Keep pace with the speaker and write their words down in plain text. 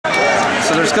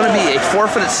there's going to be a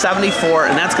forfeit at 74,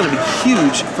 and that's going to be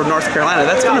huge for North Carolina.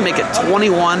 That's going to make it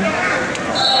 21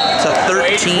 to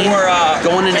 13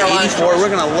 going into 84. We're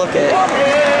going to look at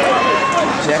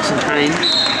Jackson Hein.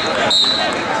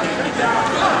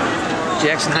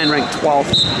 Jackson Hein ranked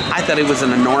 12th. I thought he was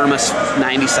an enormous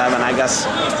 97. I guess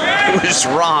I was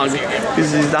wrong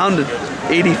because he's down to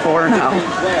 84 now.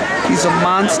 He's a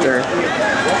monster.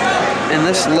 And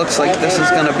this looks like this is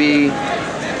going to be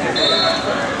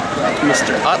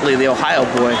Mr. Utley, the Ohio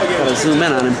boy. Gotta zoom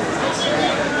in on him.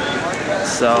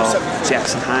 So,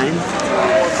 Jackson Hein,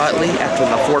 Utley, after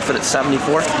the forfeit at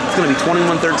 74. It's going to be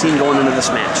 21-13 going into this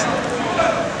match.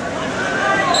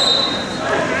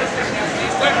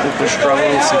 I think we're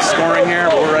struggling with some scoring here,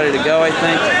 but we're ready to go, I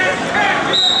think.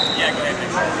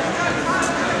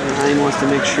 Hein wants to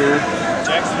make sure,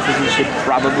 because he should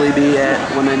probably be at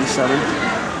 197.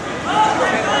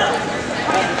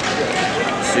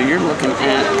 So you're looking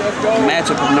at a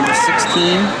matchup of number 16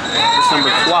 versus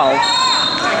number 12.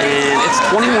 And it's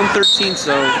 21-13,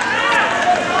 so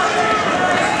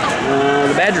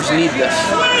the Badgers need this.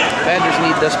 The Badgers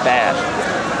need this bad.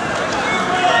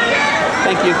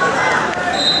 Thank you.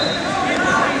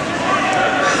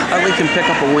 Utley can pick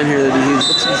up a win here that he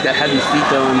looks like he's got heavy feet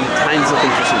though, and Hein's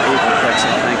looking for some ankle picks,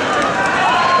 I think.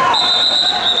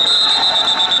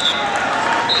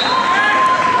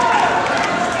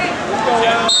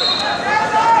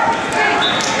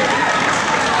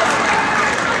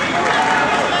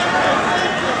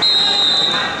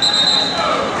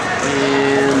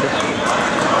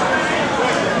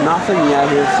 Nothing yet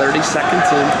here, 30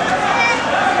 seconds in.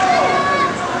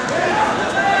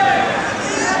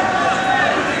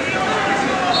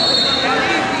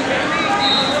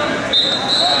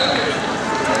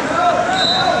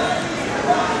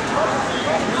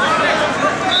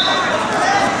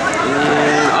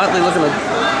 And Utley looking to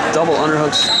double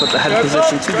underhooks, but the head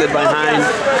position too good by Hein.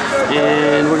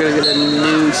 And we're going to get a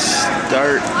new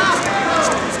start.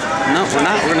 No, we're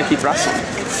not. We're going to keep wrestling.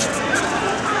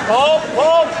 Hold,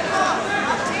 hold.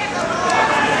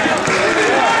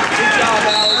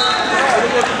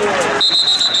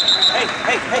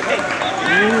 Hey.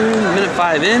 Minute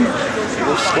 5 in.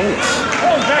 We're skates.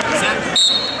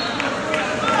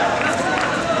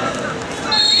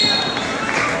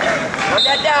 Run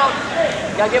that down.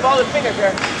 You gotta give all the fingers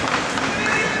here.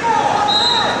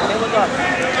 Okay, look up.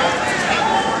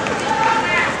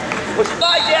 Push it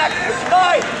by, Jack. Push it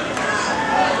by.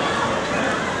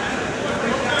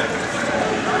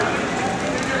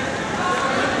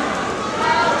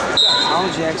 How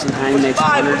Jackson Hein makes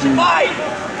 184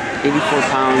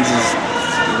 pounds is,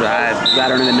 I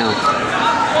don't even know.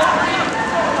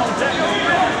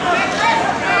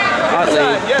 Utley,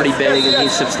 pretty big, and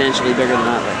he's substantially bigger than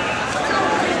Utley.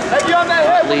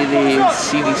 Utley, the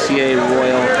CVCA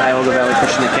Royal Cuyahoga Valley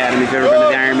Christian Academy. If you've ever been to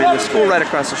the Ironman, the school right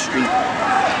across the street.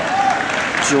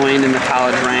 Joined in the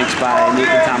college ranks by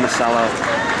Nathan Tomasello,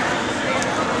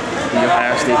 the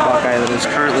Ohio State Buckeye that is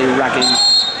currently wrecking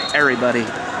everybody.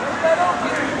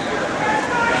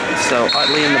 So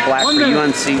Utley in the black for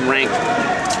UNC, ranked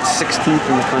 16th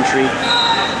in the country,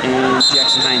 and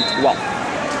Jackson Hein 12th.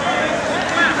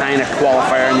 Hein a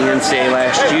qualifier in the NCAA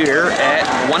last year at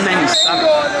 197,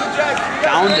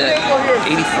 down to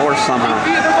 84 somehow.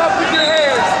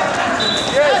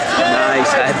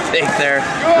 Nice head fake there,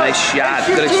 nice shot,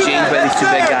 good exchange by these two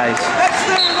big guys.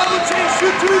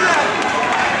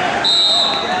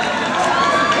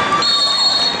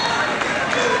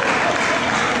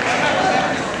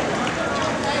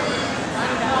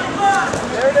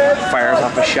 Fires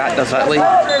off a shot, does Utley.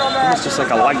 Almost just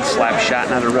like a leg slap shot,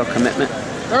 not a real commitment.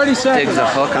 30 seconds. Digs a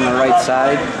hook on the right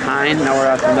side. Hein, now we're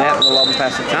out the mat with a level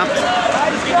pass attempt.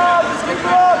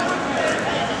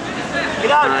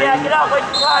 Get out, Jack, get out, wait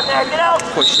for time there, get out.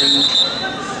 Pushing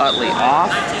Utley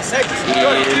off. And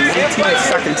 19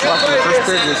 seconds left in the first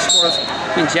period with scores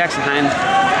between Jackson Hein,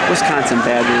 Wisconsin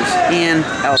Badgers, and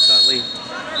Alex Utley,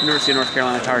 University of North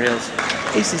Carolina Tar Heels.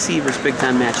 ACC versus Big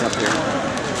Ten matchup here.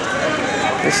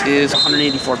 This is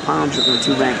 184 pounds. We're going to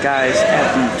two ranked guys at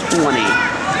the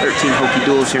 2013 Hokie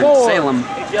Duels here in Salem,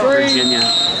 Virginia.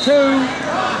 2, 1,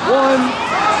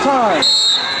 time.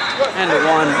 And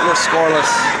 1. We're scoreless.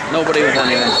 Nobody with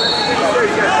anything.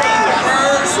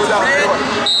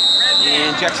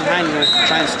 And Jackson Hein going to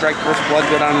try and strike first blood,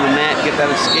 go down on the mat, get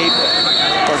that escape.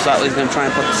 Of course, Utley's going to try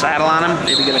and put the saddle on him,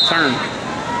 maybe get a turn.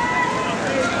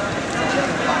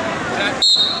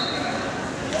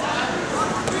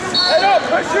 Head up,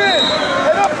 push in!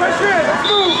 Head up, push in! Let's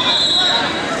move!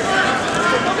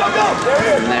 Go!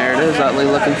 And there it is, Utley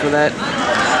looking for that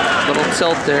little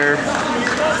tilt there.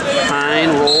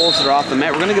 Hein rolls it off the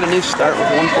mat. We're going to get a new start with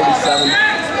 147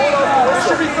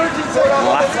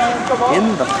 left in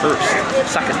the first.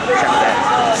 Second, check that.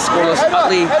 Scoreless,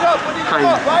 Utley, Hein.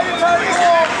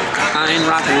 Hein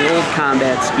rocking the old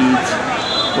combat speeds.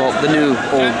 Well, the new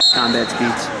old combat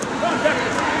speeds.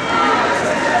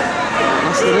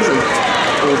 Unless it isn't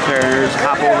old pairs.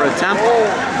 Hop over attempt.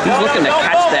 He's looking to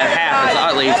catch that half as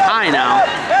Utley's high now.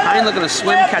 Hein looking to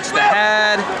swim, catch the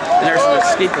head. And there's an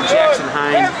escape of Jackson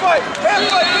Hein.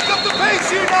 Pick up the pace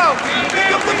here now.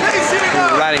 Pick up the pace here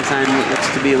now. The riding time looks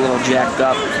to be a little jacked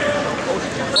up.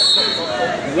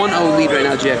 1-0 lead right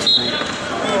now, Jackson Hein.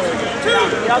 Get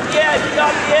off the edge, get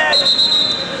off the edge.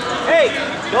 Hey,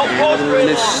 don't post for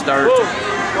this start.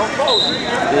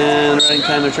 And riding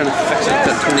time, they're trying to fix it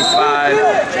to 25.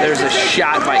 There's a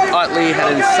shot by Utley,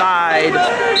 head inside,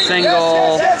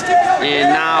 single,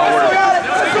 and now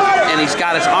and he's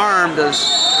got his arm, does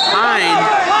Hein,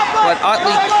 but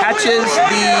Utley catches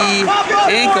the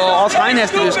ankle. All Hein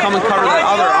has to do is come and cover that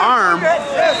other arm,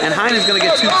 and Hein is going to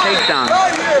get 2 takedowns.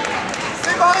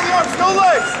 Stay behind the arms, no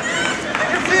legs.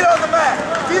 Get your feet on the mat.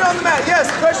 Feet on the mat, yes.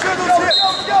 Pressure on those hips.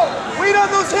 Weight on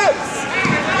those hips.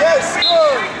 Yes,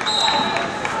 good.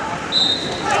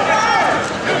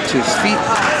 To his feet,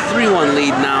 3-1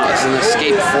 lead now. It's an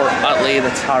escape for Utley,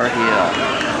 the Tar Heel.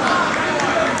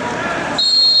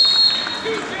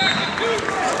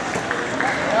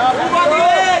 Move on the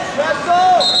edge. Let's go.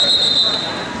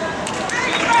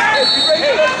 Hey, be ready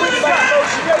for that quick back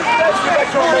motion. Ready for that quick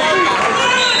back motion.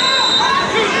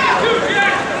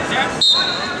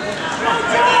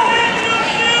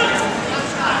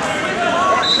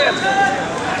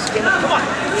 Come on.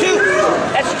 2.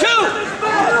 That's 2.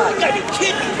 You gotta be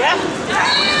kidding me, ref.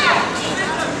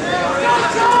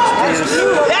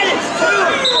 That is 2.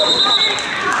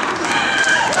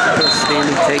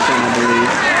 Standing takedown, I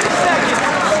believe.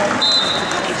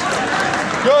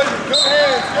 Good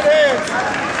hands.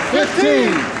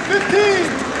 15.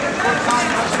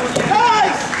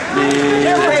 Nice.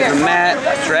 And the mat,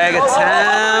 drag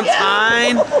attempt,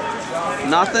 Hein,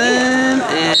 nothing,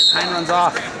 and Hein runs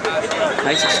off.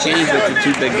 Nice exchange with the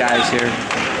 2 big guys here.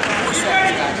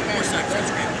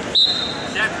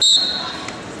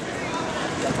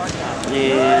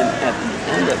 And at the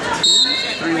end of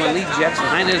 3-1 lead, Jackson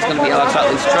Hein is going to be Alex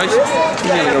Utley's choice.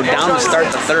 He's going to go down to start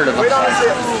the third of them.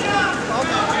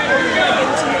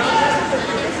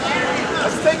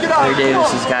 Larry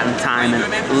Davis has gotten time in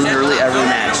literally every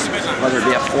match, whether it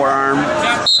be a forearm,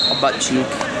 a butt cheek,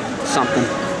 something.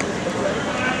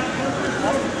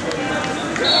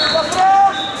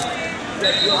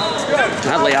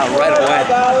 Utley out right away.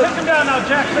 Pick him down now,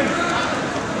 Jackson.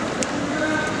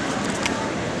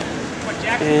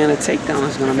 And a takedown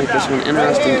is going to make this one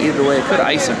interesting either way. It could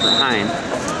ice it for Hein.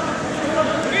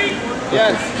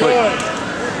 Yes, good.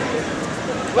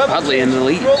 Utley in the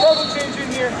lead. Throw a level change in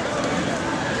here.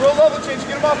 Throw a level change,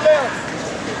 get him off balance.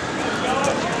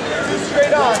 Just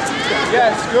straight on.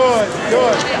 Yes, good.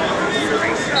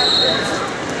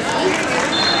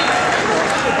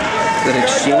 Good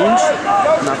exchange.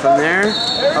 Nothing there.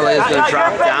 Utley is going to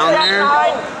drop down there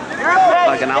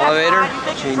like an elevator.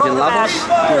 Changing levels.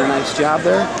 Doing a nice job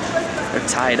there. They're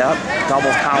tied up.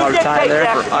 Double collar tie there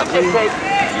for Utley.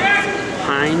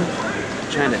 Hein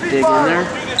trying to dig in there.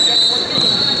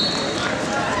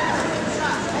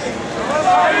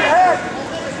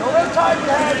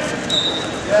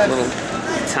 Little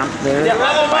attempt there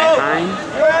by Hein.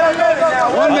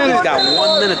 1 minute. He's got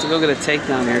 1 minute to go get a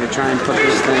takedown here to try and put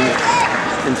this thing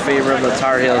in favor of the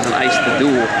Tar Heels and ice the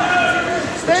duel.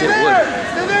 Stay there.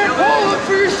 Stay there. Pull. Look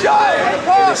for your shot.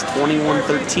 It is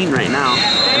 21-13 right now.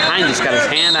 And Hein just got his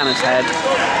hand on his head.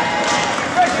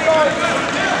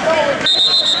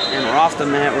 And we're off the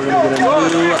mat. We're going to get a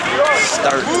new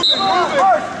start.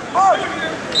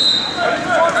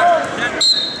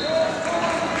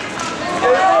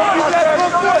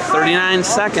 39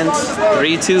 seconds,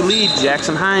 3-2 lead,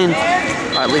 Jackson Hein.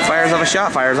 Utley fires off a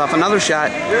shot, fires off another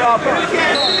shot.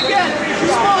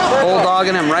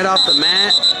 Bulldogging him right off the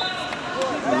mat.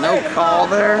 No call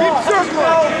there.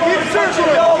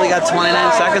 Utley got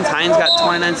 29 seconds, Hein's got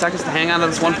 29 seconds to hang on to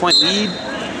this 1-point lead.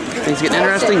 Things getting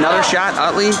interesting, another shot,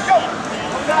 Utley.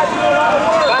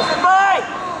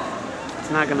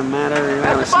 It's not gonna matter, you're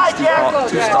gonna see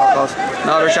 2 stall calls.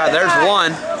 Another shot, there's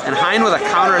one. And Hein with a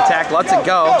counterattack lets it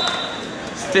go.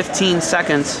 15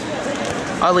 seconds.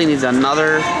 Utley needs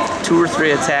another 2 or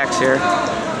 3 attacks here.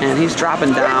 And he's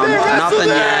dropping down. Nothing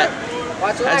yet.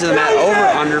 Edge of the mat over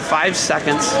under 5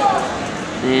 seconds.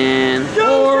 And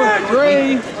 4,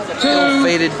 3, 2,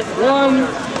 faded 1,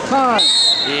 time.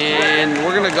 And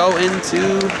we're gonna go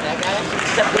into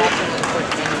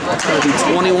It's going to be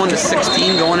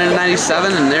 21-16 going into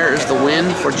 97, and there's the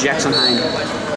win for Jackson Hein.